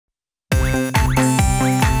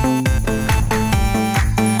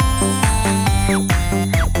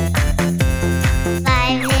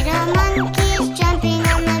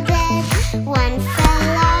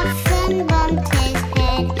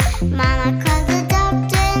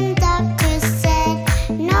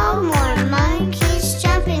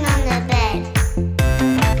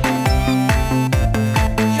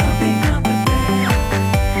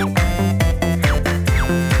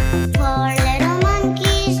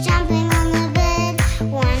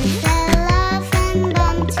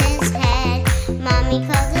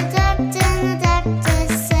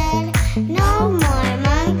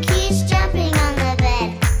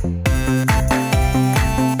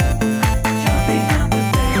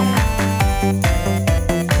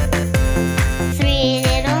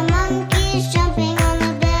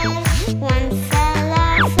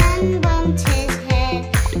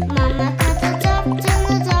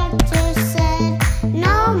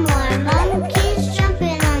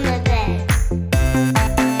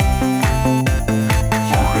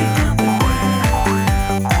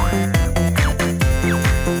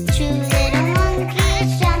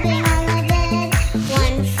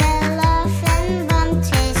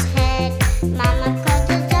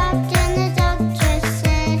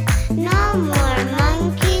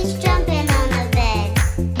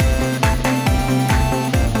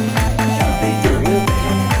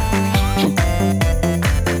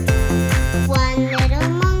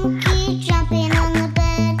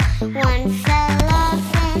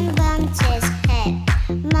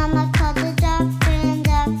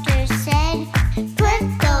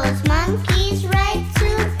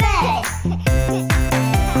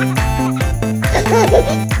Subscribe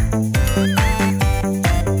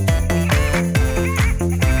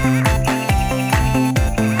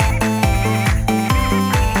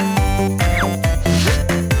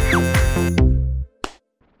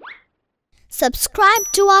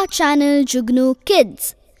to our channel Jugnu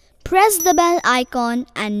Kids. Press the bell icon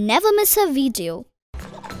and never miss a video.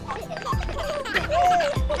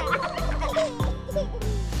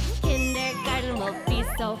 Kindergarten will be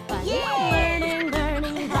so fun. Learning,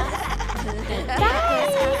 learning, lots. The day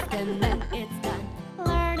goes fast and then it's done.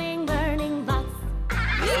 Learning, learning, lots.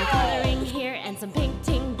 Some coloring here and some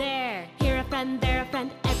painting there. Here a friend, there a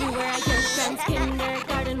friend, everywhere I hear friends.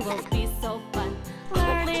 Kindergarten will be so fun.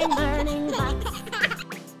 Learning, learning, lots.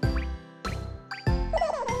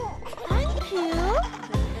 Thank you.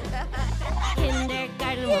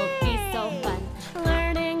 Kindergarten will be so fun.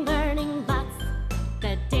 Learning, learning, lots.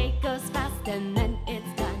 The day goes fast and then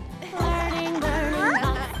it's done. Learning, learning,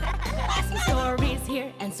 lots. Some stories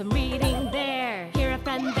here and some reading there. Here a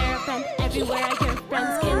friend, there a friend, everywhere I hear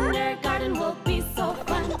friends. Kindergarten will be so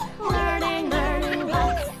fun. Learning, learning,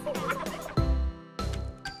 lots.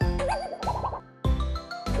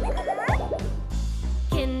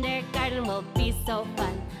 Kindergarten will be so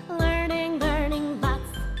fun. Learning, learning, lots.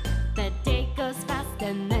 The day goes fast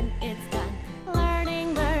and then it's done.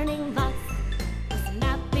 Learning, learning, lots. Some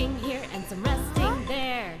napping here and some resting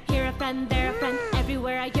there. Here a friend, there a friend,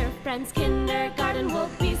 everywhere I hear friends. Kindergarten will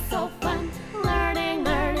be so fun. Learning,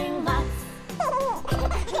 learning, lots.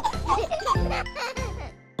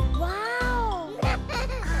 Wow.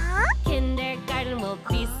 Kindergarten will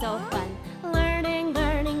be so fun. Learning,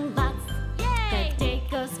 learning, lots. The day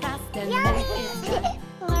goes fast and then it's done.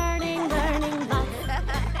 Learning, learning, lots.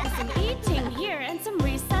 There's some eating here and some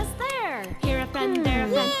recess there. Here a friend, there a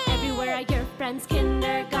friend, everywhere I hear friends.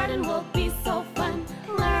 Kindergarten will be so fun.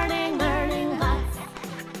 Learning, learning, lots.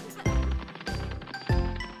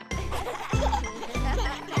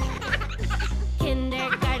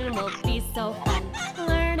 Kindergarten will be so fun.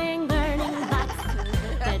 Learning, learning, lots.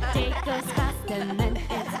 The day goes fast and then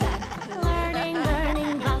it's done. Learning,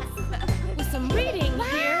 learning, lots. With some reading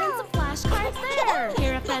here and some flashcards there.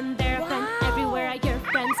 Here a friend, there a friend, everywhere I hear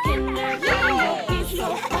friends. Kindergarten will be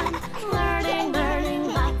so fun. Learning,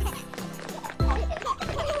 learning, lots.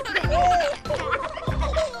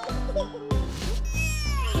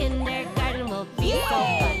 Kindergarten will be so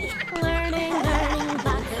fun. Learning, learning,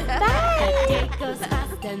 lots. The day goes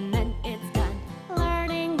fast and then it's done.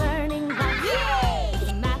 Learning, learning, lots.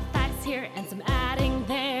 Some math facts here and some adding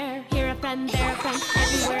there. Here a friend, there a friend,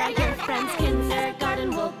 everywhere I hear friends.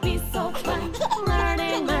 Kindergarten will be so fun.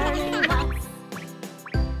 Learning, learning, lots.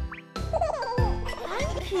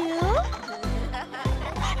 Thank you.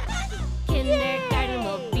 Kindergarten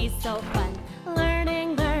will be so fun.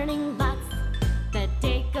 Learning, learning, lots. The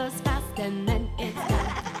day goes fast and then it's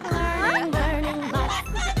done. Learning, learning, lots.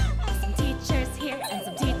 Some teachers here and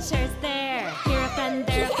some teachers there. Here a friend,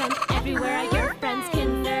 there a friend, everywhere I hear friends.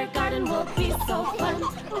 Kindergarten will be so fun.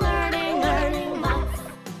 Learning, learning, lots.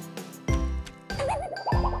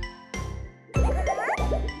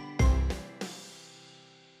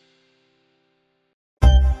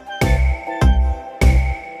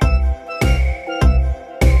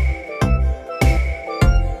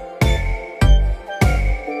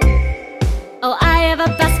 Oh, I have a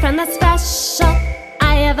best friend that's special.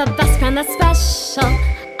 I have a best friend that's special.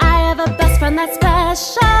 I have a best friend that's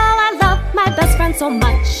special. I love my best friend so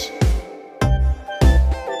much.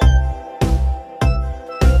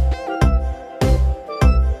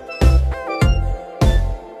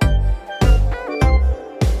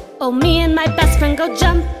 Oh, me and my best friend go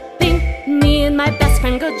jumping. Me and my best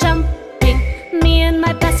friend go jumping. Me and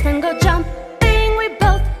my best friend go jumping. We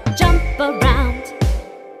both jump around.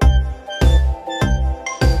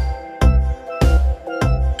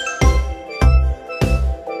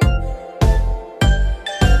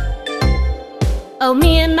 Oh,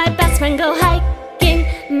 me and my best friend go hiking.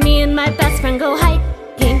 Me and my best friend go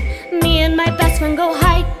hiking. Me and my best friend go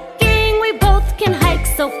hiking. We both can hike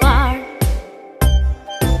so far.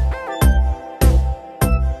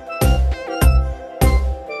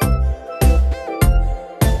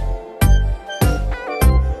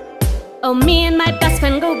 Oh, me and my best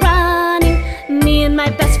friend go running. Me and my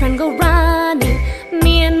best friend go running.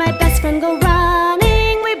 Me and my best friend go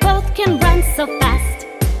running. We both can run so fast.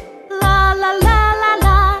 La la la la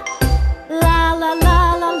la. La la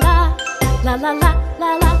la la la. La la la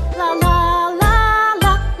la la la la la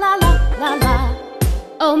la la la la.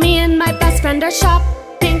 Oh, me and my best friend are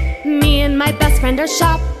shopping. Me and my best friend are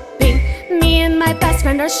shopping. Me and my best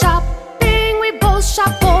friend are shopping. We both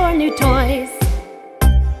shop for new toys.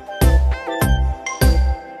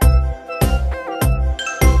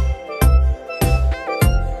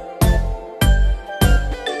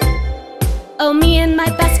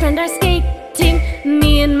 friend are skating.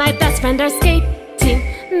 Me and my best friend are skating.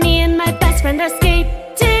 Me and my best friend are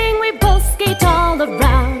skating. We both skate all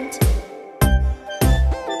around.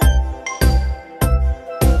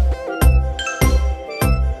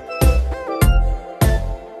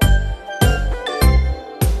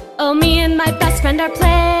 Oh, me and my best friend are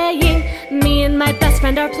playing. Me and my best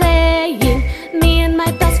friend are playing. Me and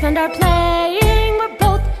my best friend are playing. We're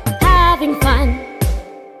both having fun.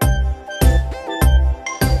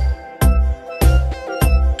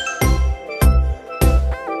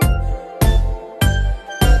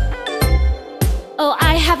 Oh,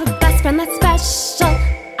 I have a best friend that's special.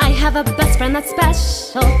 I have a best friend that's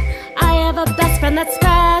special. I have a best friend that's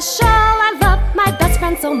special. I love my best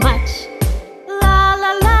friend so much. La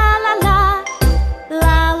la la la la.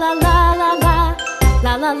 La la la la la.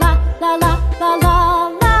 La la la la la la la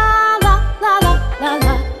la la la la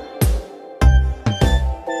la.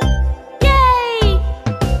 Yay!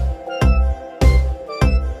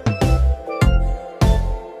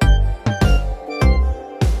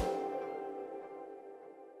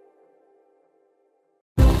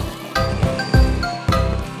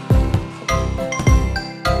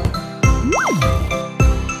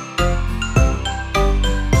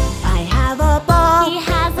 I have a ball. He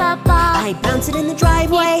has a ball. I bounce it in the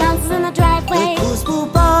driveway. He bounces in the driveway. The cool spool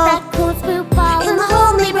ball That cool spool ball in the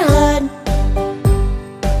whole neighborhood.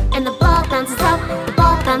 And the ball bounces up, the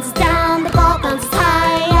ball bounces down, the ball bounces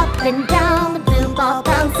high up and down. The blue ball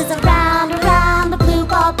bounces around, around. The blue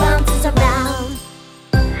ball bounces around.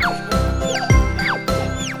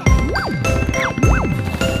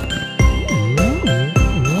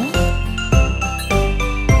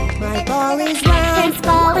 My ball is round. His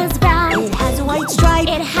ball is round. It has a white stripe.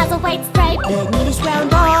 It has a white stripe. The neatest round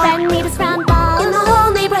ball The neatest round ball in the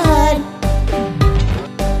whole neighborhood.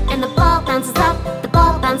 And the ball bounces up, the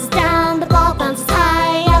ball bounces down, the ball bounces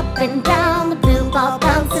high up and down. The blue ball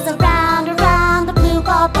bounces around, around. The blue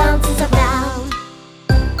ball bounces around.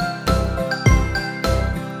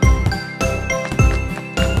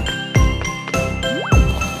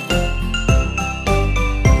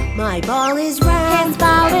 My ball is round. His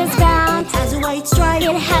ball is round. It has a white stripe.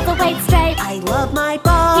 It has a white stripe. I love my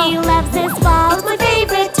ball. He loves his ball. It's my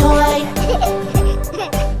favorite toy.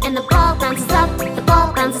 And the ball bounces up, the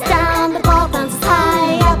ball bounces down, the ball bounces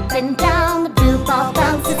high up and down. The blue ball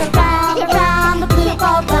bounces around, around. The blue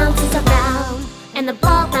ball bounces around. And the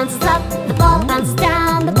ball bounces up, the ball bounces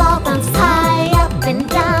down, the ball bounces high up and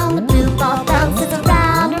down. The blue ball bounces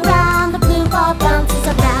around, around. The blue ball bounces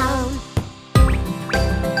around.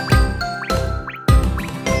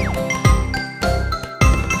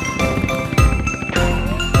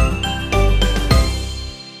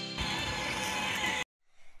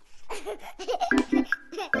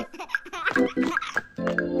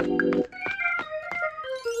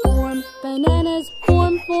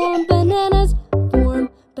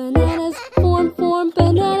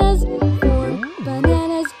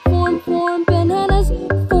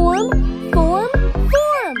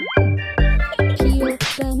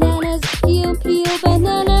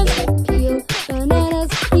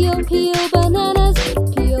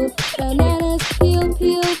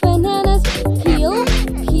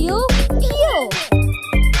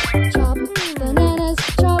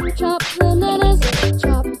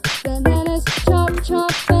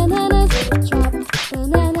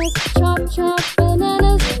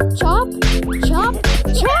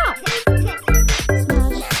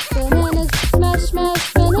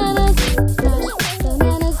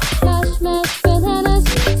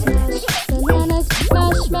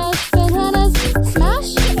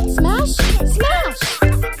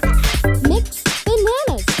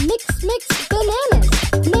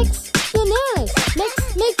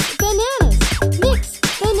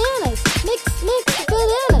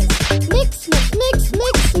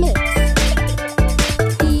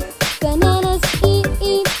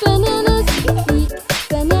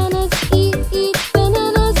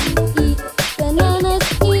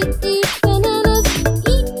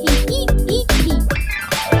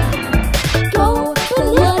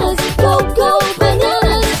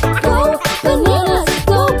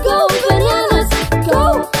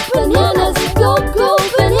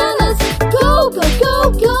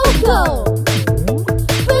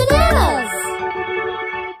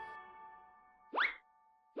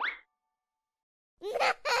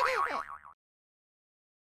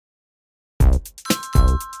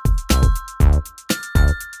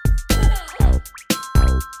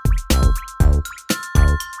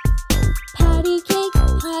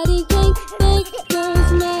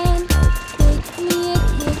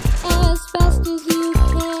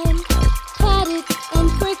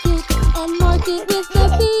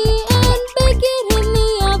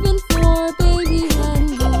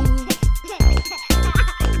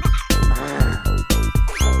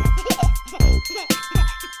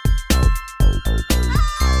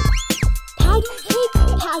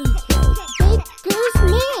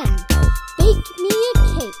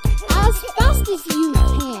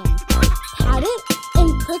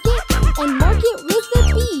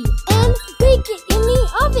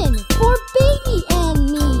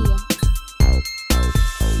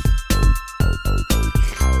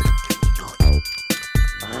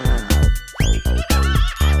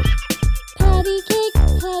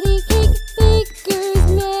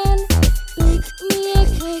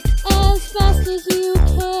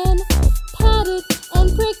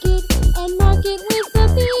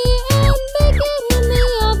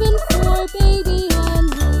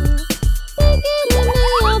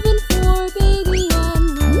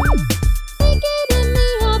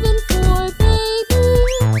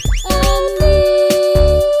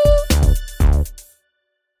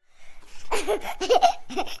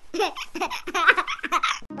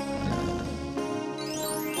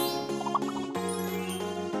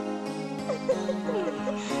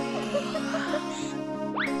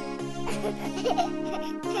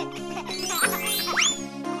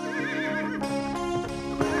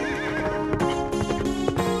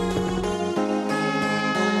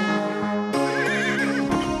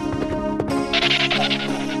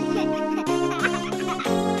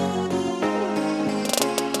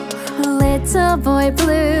 boy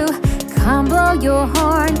blue, come blow your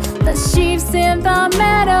horn. The sheep's in the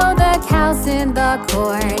meadow, the cow's in the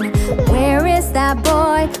corn. Where is that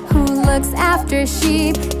boy who looks after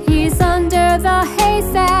sheep? He's under the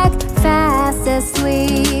haystack, fast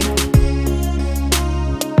asleep.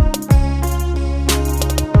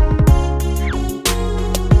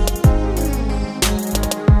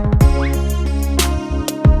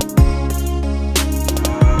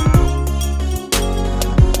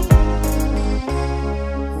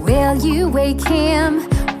 Will you wake him?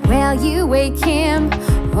 Will you wake him?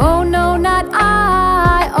 Oh no, not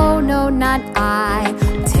I. Oh no, not I.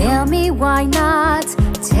 Tell me why not?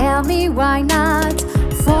 Tell me why not?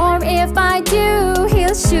 For if I do,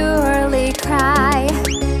 he'll surely cry.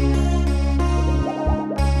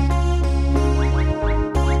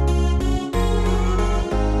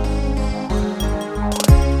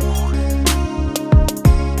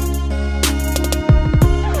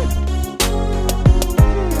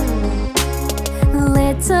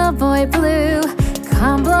 Little boy blue,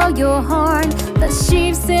 come blow your horn. The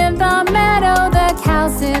sheep's in the meadow, the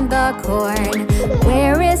cow's in the corn.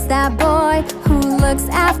 Where is that boy who looks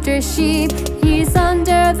after sheep? He's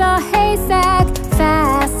under the haystack,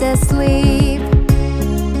 fast asleep.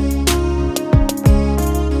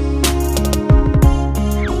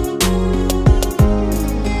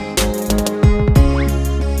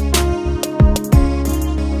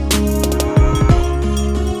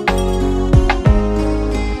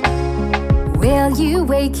 Will you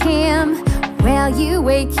wake him? Will you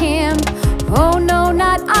wake him? Oh no,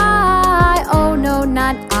 not I. Oh no,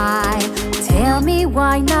 not I. Tell me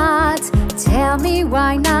why not? Tell me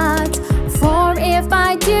why not? For if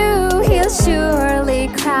I do, he'll surely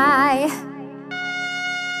cry.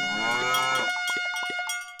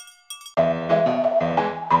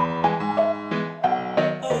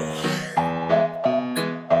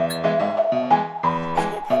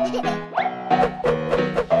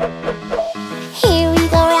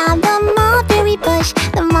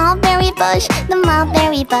 The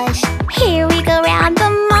mulberry bush. Here we go round the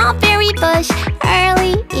mulberry bush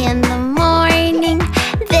early in the morning.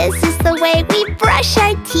 This is the way we brush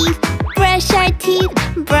our teeth, brush our teeth,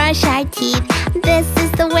 brush our teeth. This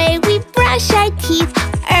is the way we brush our teeth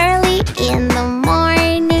early in the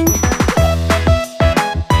morning.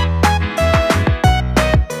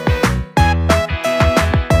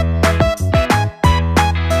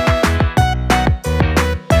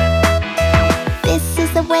 This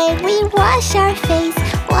is the way we wash our face,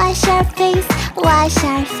 wash our face, wash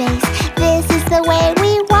our face. This is the way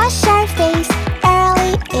we wash our face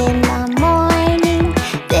early in the morning.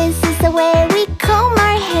 This is the way we comb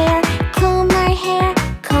our hair, comb our hair,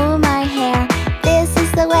 comb our hair. This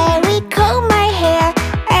is the way we comb our hair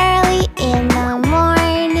early in the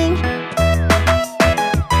morning.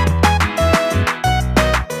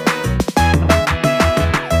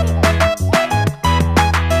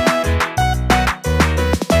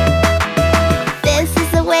 This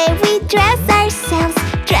is the way we dress ourselves,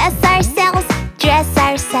 dress ourselves, dress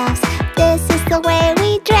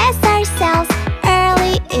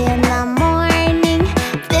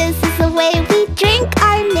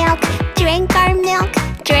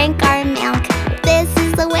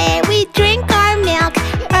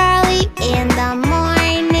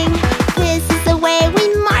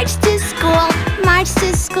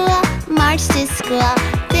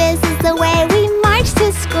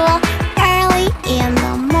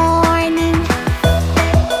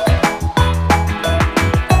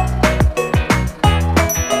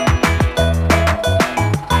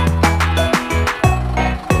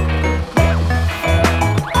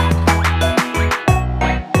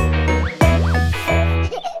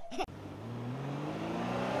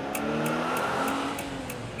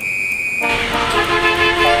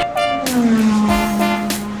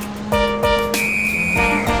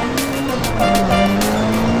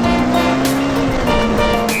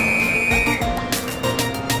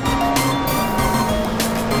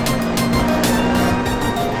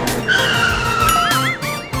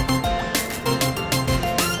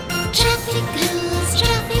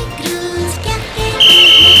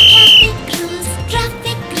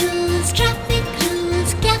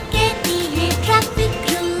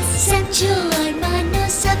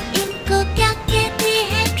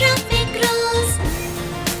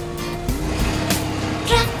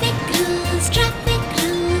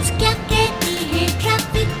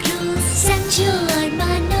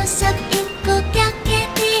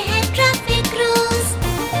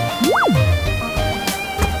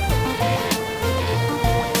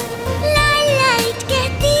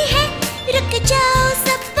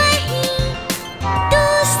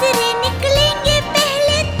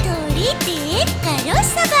よ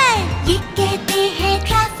さばいいけ